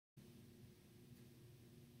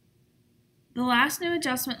The last new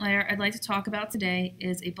adjustment layer I'd like to talk about today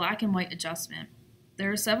is a black and white adjustment.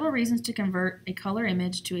 There are several reasons to convert a color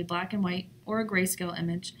image to a black and white or a grayscale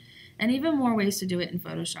image, and even more ways to do it in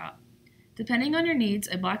Photoshop. Depending on your needs,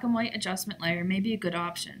 a black and white adjustment layer may be a good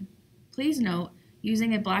option. Please note,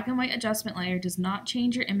 using a black and white adjustment layer does not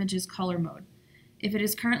change your image's color mode. If it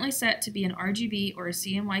is currently set to be an RGB or a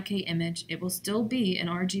CMYK image, it will still be an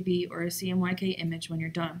RGB or a CMYK image when you're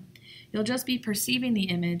done. You'll just be perceiving the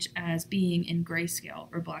image as being in grayscale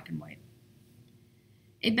or black and white.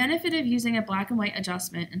 A benefit of using a black and white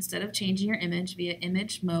adjustment instead of changing your image via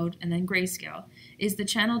image mode and then grayscale is the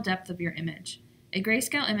channel depth of your image. A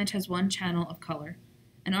grayscale image has one channel of color.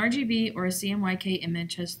 An RGB or a CMYK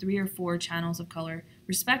image has 3 or 4 channels of color,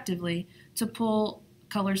 respectively, to pull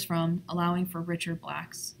colors from, allowing for richer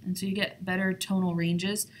blacks. And so you get better tonal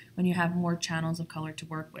ranges when you have more channels of color to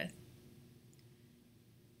work with.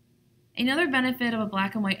 Another benefit of a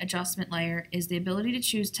black and white adjustment layer is the ability to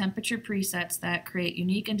choose temperature presets that create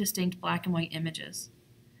unique and distinct black and white images.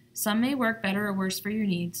 Some may work better or worse for your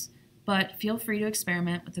needs, but feel free to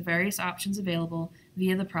experiment with the various options available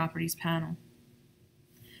via the Properties panel.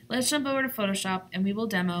 Let's jump over to Photoshop and we will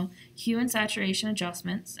demo hue and saturation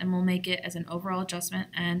adjustments, and we'll make it as an overall adjustment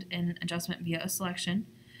and an adjustment via a selection.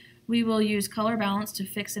 We will use color balance to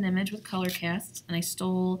fix an image with color casts, and I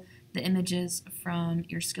stole the images from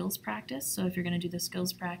your skills practice. So if you're going to do the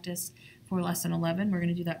skills practice for lesson 11, we're going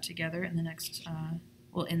to do that together in the next,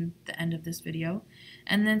 in the end of this video.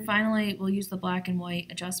 And then finally, we'll use the black and white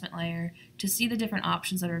adjustment layer to see the different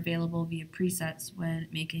options that are available via presets when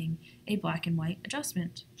making a black and white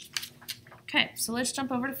adjustment. Okay, so let's jump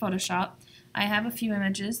over to Photoshop. I have a few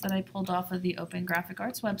images that I pulled off of the Open Graphic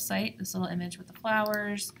Arts website. This little image with the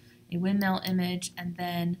flowers, a windmill image, and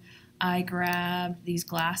then I grabbed these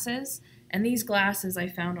glasses. And these glasses I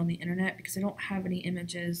found on the internet because I don't have any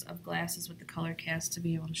images of glasses with the color cast to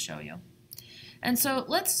be able to show you. And so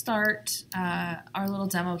let's start our little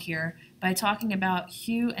demo here by talking about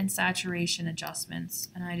hue and saturation adjustments.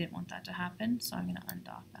 And I didn't want that to happen, so I'm going to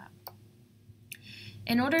undock that.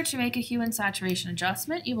 In order to make a hue and saturation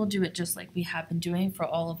adjustment, you will do it just like we have been doing for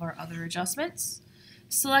all of our other adjustments.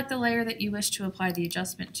 Select the layer that you wish to apply the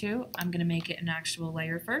adjustment to. I'm going to make it an actual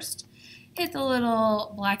layer first. Hit the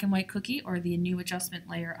little black and white cookie or the new adjustment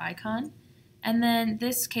layer icon. And then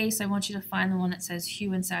this case, I want you to find the one that says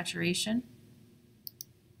hue and saturation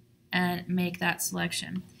and make that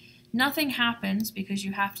selection. Nothing happens because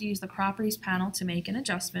you have to use the Properties panel to make an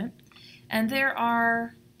adjustment. And there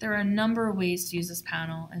are a number of ways to use this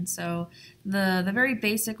panel. And so the very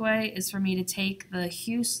basic way is for me to take the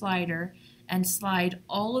hue slider and slide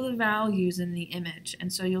all of the values in the image.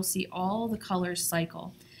 And so you'll see all the colors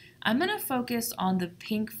cycle. I'm going to focus on the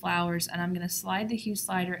pink flowers, and I'm going to slide the hue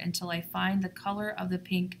slider until I find the color of the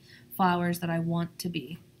pink flowers that I want to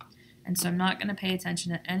be. And so I'm not going to pay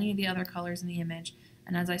attention to any of the other colors in the image.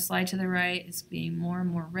 And as I slide to the right, it's being more and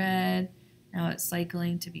more red. Now it's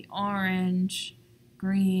cycling to be orange,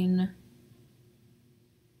 green,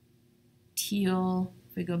 teal,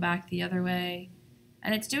 if we go back the other way.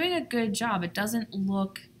 And it's doing a good job. It doesn't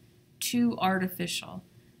look too artificial.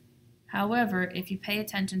 However, if you pay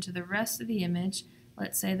attention to the rest of the image,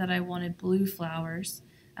 let's say that I wanted blue flowers,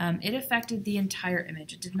 it affected the entire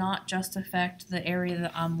image. It did not just affect the area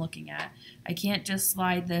that I'm looking at. I can't just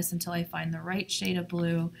slide this until I find the right shade of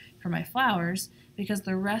blue for my flowers because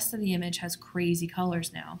the rest of the image has crazy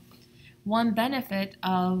colors now. One benefit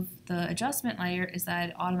of the adjustment layer is that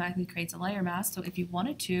it automatically creates a layer mask. So if you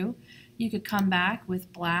wanted to, you could come back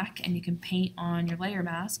with black and you can paint on your layer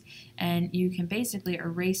mask and you can basically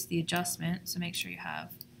erase the adjustment. So make sure you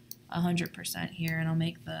have 100% here, and I'll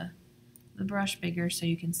make the brush bigger so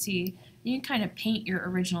you can see. You can kind of paint your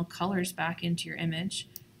original colors back into your image,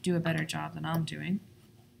 do a better job than I'm doing.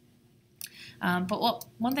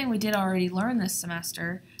 One thing we did already learn this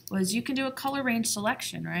semester was you can do a color range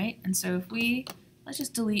selection, right? And so let's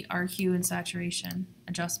just delete our hue and saturation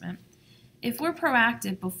adjustment. If we're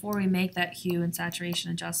proactive before we make that hue and saturation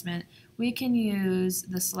adjustment, we can use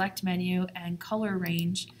the select menu and color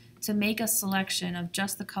range to make a selection of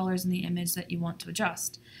just the colors in the image that you want to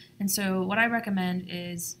adjust. And so what I recommend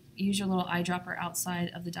is use your little eyedropper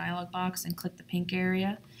outside of the dialog box and click the pink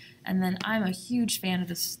area. And then I'm a huge fan of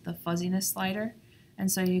the fuzziness slider.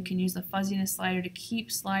 And so you can use the fuzziness slider to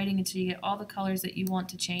keep sliding until you get all the colors that you want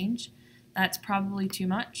to change. That's probably too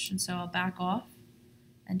much, and so I'll back off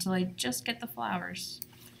until I just get the flowers.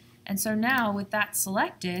 And so now with that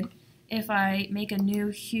selected, if I make a new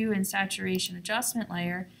hue and saturation adjustment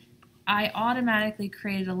layer, I automatically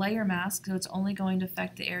created a layer mask, so it's only going to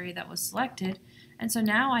affect the area that was selected. And so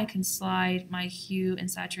now I can slide my hue and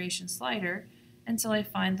saturation slider until I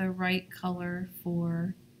find the right color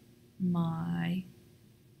for my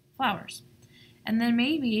flowers. And then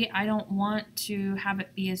maybe I don't want to have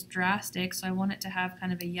it be as drastic, so I want it to have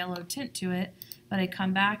kind of a yellow tint to it, but I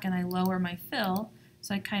come back and I lower my fill,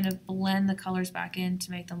 so I kind of blend the colors back in to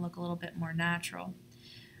make them look a little bit more natural.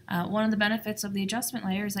 One of the benefits of the adjustment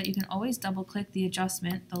layer is that you can always double click the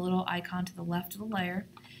adjustment, the little icon to the left of the layer,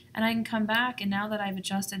 and I can come back, and now that I've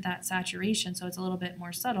adjusted that saturation so it's a little bit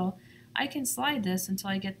more subtle, I can slide this until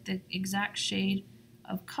I get the exact shade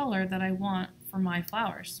of color that I want for my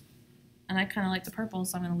flowers. And I kind of like the purple,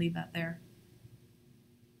 so I'm going to leave that there.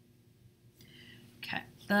 Okay,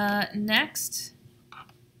 the next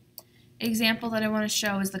example that I want to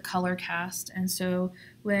show is the color cast. And so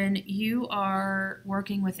when you are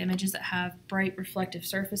working with images that have bright reflective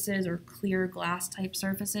surfaces or clear glass type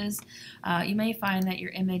surfaces, you may find that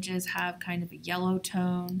your images have kind of a yellow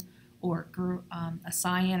tone or a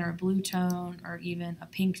cyan or a blue tone or even a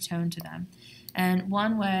pink tone to them. And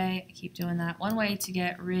one way, I keep doing that, one way to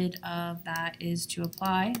get rid of that is to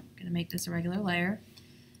apply, I'm going to make this a regular layer,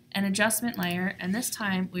 an adjustment layer, and this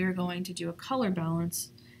time we are going to do a color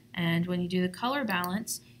balance. And when you do the color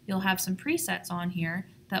balance, you'll have some presets on here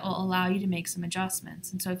that will allow you to make some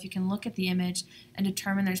adjustments. And so if you can look at the image and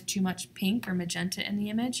determine there's too much pink or magenta in the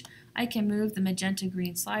image, I can move the magenta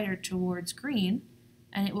green slider towards green,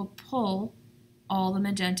 and it will pull all the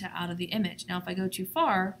magenta out of the image. Now if I go too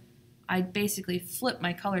far, I basically flip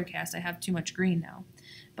my color cast. I have too much green now.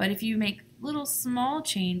 But if you make little small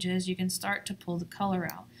changes, you can start to pull the color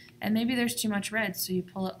out. And maybe there's too much red, so you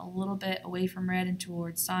pull it a little bit away from red and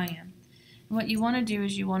towards cyan. And what you want to do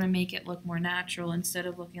is you want to make it look more natural instead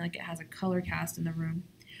of looking like it has a color cast in the room.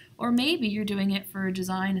 Or maybe you're doing it for a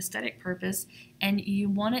design aesthetic purpose and you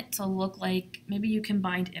want it to look like maybe you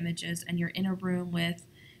combined images and you're in a room with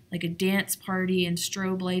like a dance party and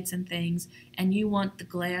strobe lights and things, and you want the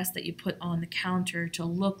glass that you put on the counter to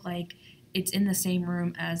look like it's in the same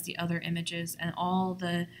room as the other images, and all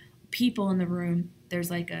the people in the room,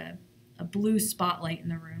 there's like a blue spotlight in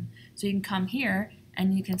the room. So you can come here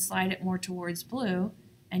and you can slide it more towards blue,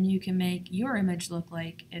 and you can make your image look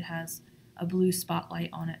like it has a blue spotlight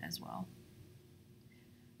on it as well.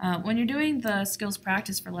 When you're doing the skills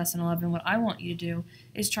practice for lesson 11, what I want you to do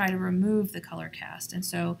is try to remove the color cast. And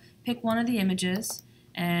so pick one of the images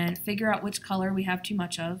and figure out which color we have too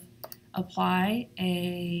much of. Apply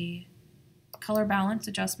a color balance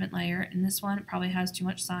adjustment layer. In this one, it probably has too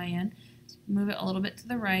much cyan. Move it a little bit to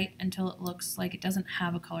the right until it looks like it doesn't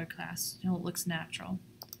have a color cast, until it looks natural.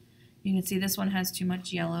 You can see this one has too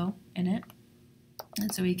much yellow in it.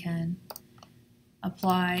 And so we can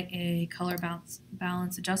apply a color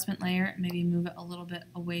balance adjustment layer and maybe move it a little bit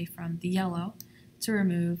away from the yellow to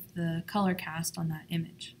remove the color cast on that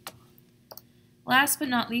image. Last but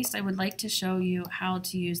not least, I would like to show you how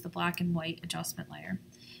to use the black and white adjustment layer.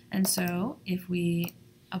 And so if we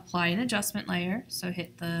apply an adjustment layer, so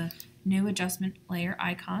hit the new adjustment layer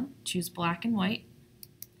icon, choose black and white,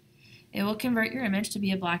 it will convert your image to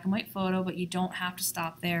be a black and white photo, but you don't have to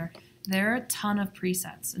stop there. There are a ton of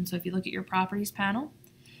presets, and so if you look at your properties panel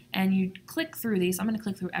and you click through these, I'm going to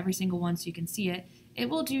click through every single one so you can see it, it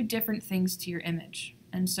will do different things to your image.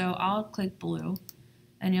 And so I'll click blue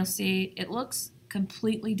and you'll see it looks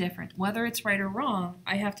completely different. Whether it's right or wrong,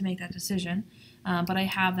 I have to make that decision, but I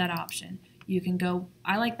have that option. You can go,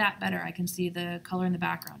 I like that better. I can see the color in the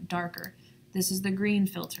background, darker. This is the green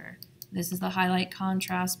filter. This is the highlight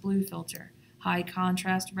contrast blue filter. High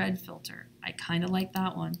contrast red filter. I kind of like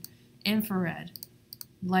that one. Infrared,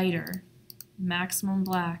 lighter, maximum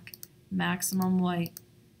black, maximum white,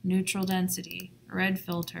 neutral density, red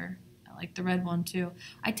filter. I like the red one too.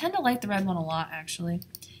 I tend to like the red one a lot actually.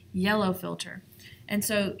 Yellow filter. And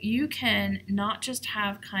so you can not just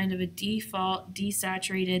have kind of a default,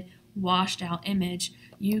 desaturated, washed out image.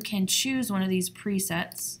 You can choose one of these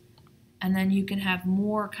presets and then you can have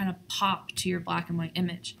more kind of pop to your black and white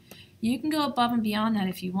image. You can go above and beyond that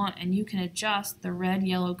if you want, and you can adjust the red,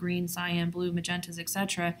 yellow, green, cyan, blue, magentas,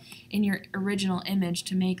 etc. in your original image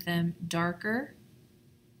to make them darker.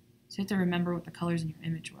 So you have to remember what the colors in your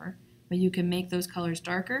image were, but you can make those colors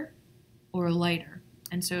darker or lighter.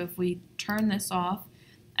 And so if we turn this off,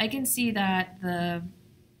 I can see that the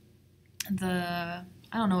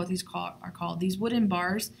I don't know what these are called, these wooden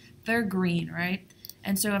bars, they're green, right?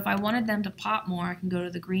 And so if I wanted them to pop more, I can go to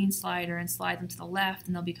the green slider and slide them to the left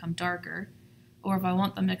and they'll become darker. Or if I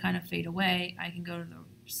want them to kind of fade away, I can go to the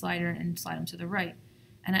slider and slide them to the right.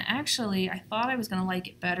 And I thought I was going to like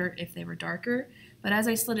it better if they were darker, but as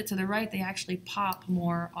I slid it to the right, they actually pop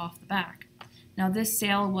more off the back. Now this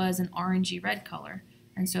sail was an orangey red color,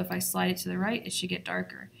 and so if I slide it to the right, it should get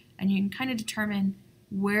darker. And you can kind of determine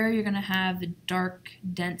where you're going to have the dark,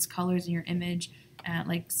 dense colors in your image,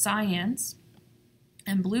 like cyans,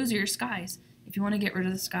 and blues are your skies. If you want to get rid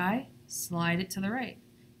of the sky, slide it to the right.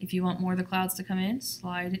 If you want more of the clouds to come in,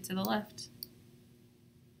 slide it to the left.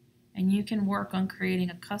 And you can work on creating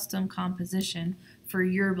a custom composition for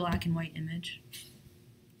your black and white image.